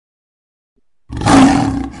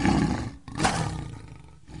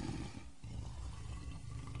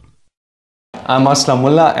I'm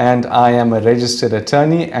Aslamullah and I am a registered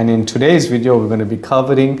attorney, and in today's video we're going to be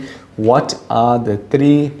covering what are the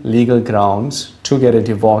 3 legal grounds to get a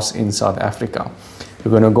divorce in South Africa.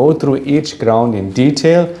 We're going to go through each ground in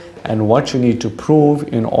detail and what you need to prove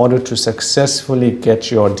in order to successfully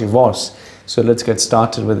get your divorce. So let's get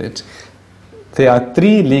started with it. There are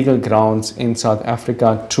 3 legal grounds in South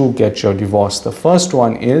Africa to get your divorce. The first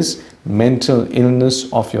one is mental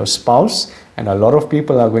illness of your spouse. And a lot of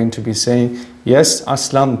people are going to be saying, yes,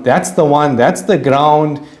 Aslam, that's the one, that's the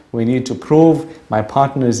ground we need to prove my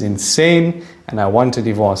partner is insane and I want a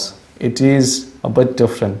divorce. It is a bit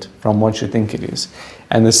different from what you think it is.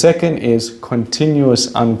 And the second is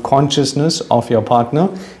continuous unconsciousness of your partner.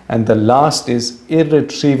 And the last is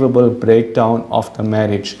irretrievable breakdown of the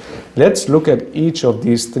marriage. Let's look at each of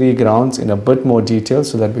these 3 grounds in a bit more detail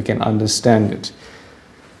so that we can understand it.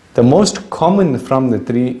 The most common from the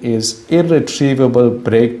 3 is irretrievable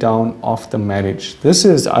breakdown of the marriage. This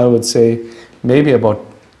is, I would say, maybe about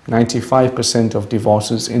 95% of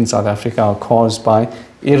divorces in South Africa are caused by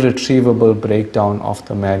irretrievable breakdown of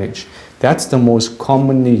the marriage. That's the most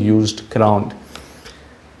commonly used ground.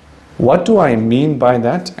 What do I mean by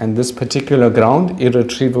that? And this particular ground,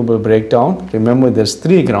 irretrievable breakdown, remember there's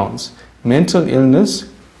 3 grounds: mental illness,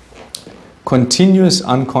 continuous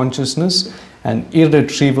unconsciousness, and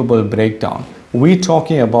irretrievable breakdown. We're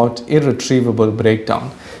talking about irretrievable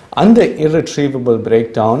breakdown. Under irretrievable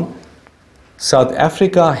breakdown, South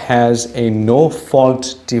Africa has a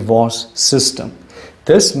no-fault divorce system.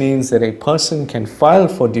 This means that a person can file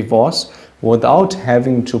for divorce without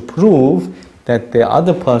having to prove that the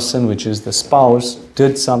other person, which is the spouse,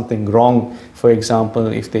 did something wrong. For example,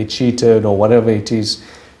 if they cheated or whatever it is.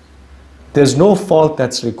 There's no fault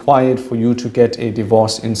that's required for you to get a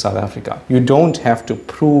divorce in South Africa. You don't have to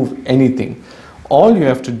prove anything. All you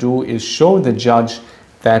have to do is show the judge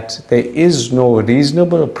that there is no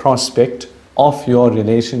reasonable prospect of your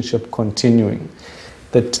relationship continuing.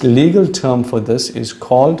 The legal term for this is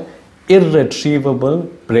called irretrievable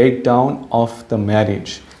breakdown of the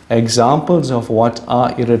marriage. Examples of what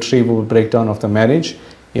are irretrievable breakdown of the marriage: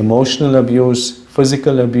 emotional abuse,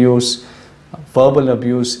 physical abuse, verbal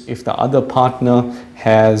abuse. If the other partner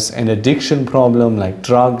has an addiction problem like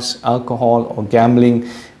drugs, alcohol or gambling,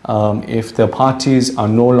 if the parties are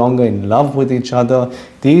no longer in love with each other,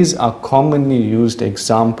 these are commonly used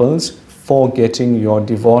examples for getting your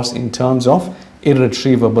divorce in terms of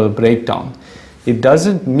irretrievable breakdown. It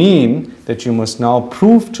doesn't mean that you must now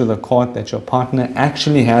prove to the court that your partner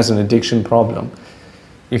actually has an addiction problem.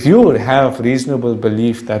 If you have reasonable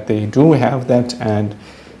belief that they do have that and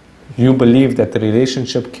you believe that the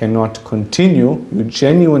relationship cannot continue, you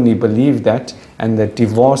genuinely believe that, and that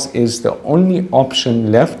divorce is the only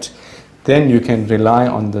option left, then you can rely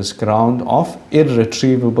on this ground of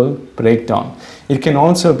irretrievable breakdown. It can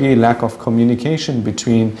also be lack of communication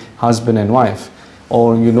between husband and wife,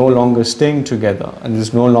 or you're no longer staying together and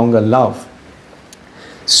there's no longer love.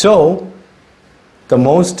 So,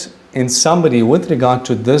 in summary, with regard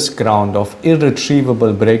to this ground of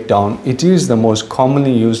irretrievable breakdown, it is the most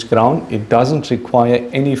commonly used ground. It doesn't require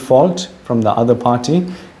any fault from the other party,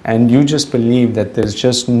 and you just believe that there's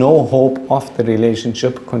just no hope of the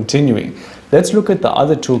relationship continuing. Let's look at the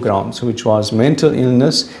other 2 grounds, which was mental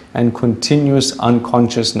illness and continuous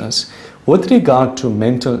unconsciousness. With regard to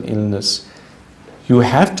mental illness, you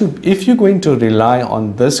have to, if you're going to rely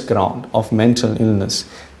on this ground of mental illness,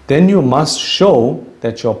 then you must show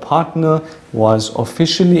that your partner was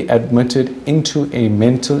officially admitted into a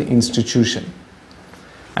mental institution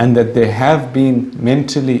and that they have been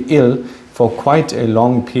mentally ill for quite a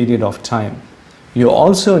long period of time. You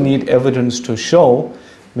also need evidence to show,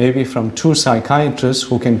 maybe from 2 psychiatrists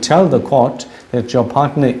who can tell the court that your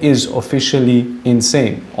partner is officially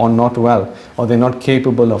insane or not well, or they're not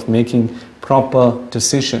capable of making proper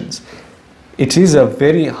decisions. It is a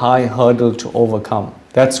very high hurdle to overcome.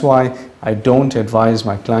 That's why I don't advise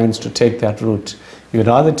my clients to take that route. You'd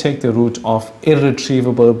rather take the route of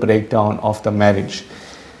irretrievable breakdown of the marriage.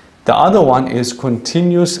 The other one is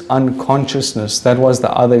continuous unconsciousness. That was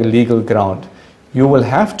the other legal ground. You will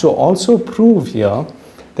have to also prove here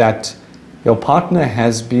that your partner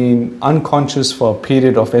has been unconscious for a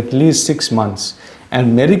period of at least 6 months,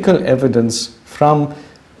 and medical evidence from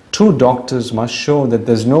 2 doctors must show that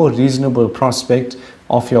there's no reasonable prospect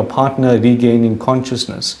of your partner regaining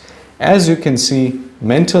consciousness. As you can see,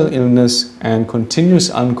 mental illness and continuous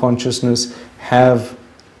unconsciousness have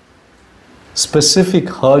specific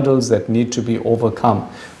hurdles that need to be overcome,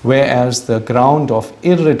 whereas the ground of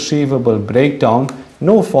irretrievable breakdown,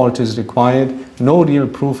 no fault is required, no real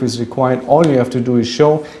proof is required. All you have to do is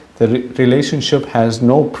show the relationship has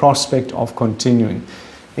no prospect of continuing.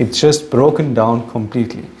 It's just broken down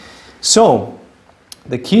completely. So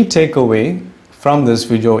the key takeaway from this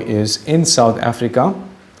video is, in South Africa,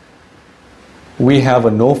 we have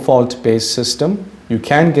a no-fault based system. You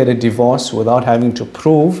can get a divorce without having to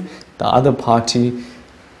prove the other party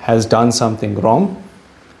has done something wrong.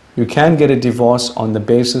 You can get a divorce on the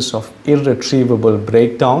basis of irretrievable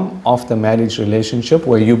breakdown of the marriage relationship,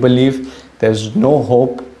 where you believe there's no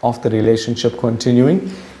hope of the relationship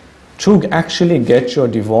continuing. To actually get your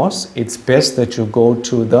divorce, it's best that you go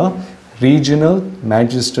to the regional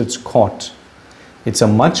magistrate's court. It's a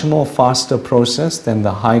much more faster process than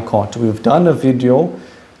the high court. We've done a video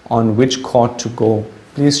on which court to go.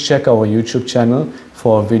 Please check our YouTube channel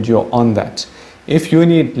for a video on that. If you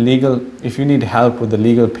need help with the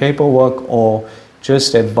legal paperwork or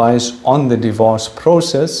just advice on the divorce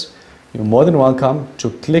process, you're more than welcome to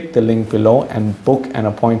click the link below and book an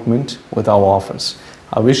appointment with our office.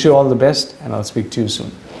 I wish you all the best, and I'll speak to you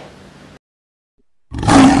soon.